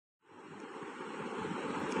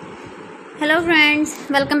Hello friends,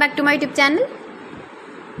 welcome back to my YouTube channel.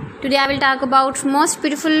 Today I will talk about most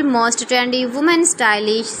beautiful, most trendy, women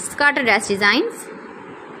stylish skirt dress designs.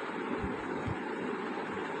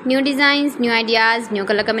 New designs, new ideas, new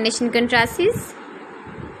color combination contrasts.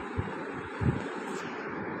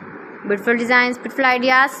 Beautiful designs, beautiful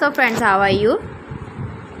ideas. So friends, how are you?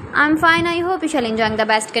 I'm fine. I hope you shall enjoy the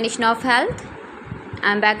best condition of health.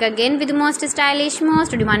 I'm back again with the most stylish, most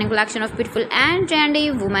demanding collection of beautiful and trendy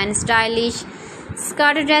women stylish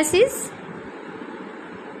skirt dresses.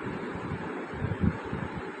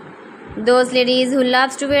 Those ladies who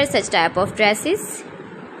loves to wear such type of dresses.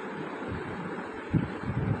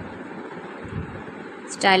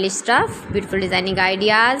 Stylish stuff, beautiful designing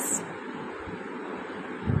ideas.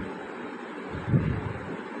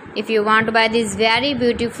 If you want to buy these very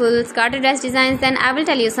beautiful skirt dress designs, then I will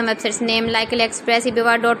tell you some websites name like AliExpress,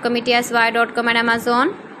 eBay.com, etsy.com and Amazon.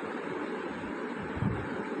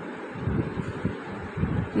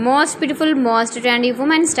 Most beautiful, most trendy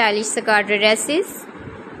women stylish skirt dresses.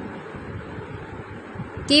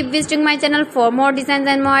 Keep visiting my channel for more designs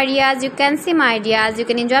and more ideas. You can see my ideas, you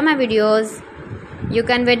can enjoy my videos. You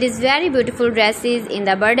can wear these very beautiful dresses in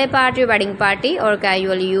the birthday party, wedding party or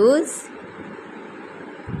casual use.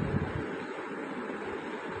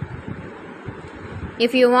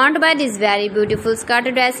 If you want to buy these very beautiful skirt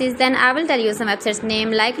dresses, then I will tell you some websites name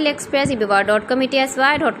like AliExpress, eBay.com,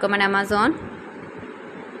 etsy.com and Amazon.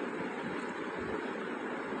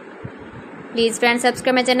 Please friends,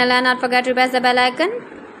 subscribe my channel and not forget to press the bell icon.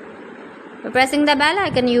 By pressing the bell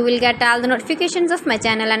icon, you will get all the notifications of my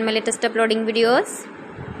channel and my latest uploading videos.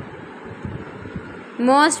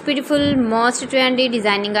 Most beautiful, most trendy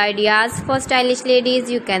designing ideas for stylish ladies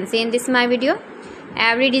you can see in this my video.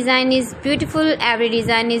 Every design is beautiful, every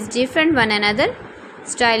design is different one another.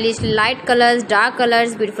 Stylish light colors, dark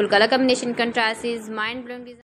colors, beautiful color combination contrasts, mind blowing design.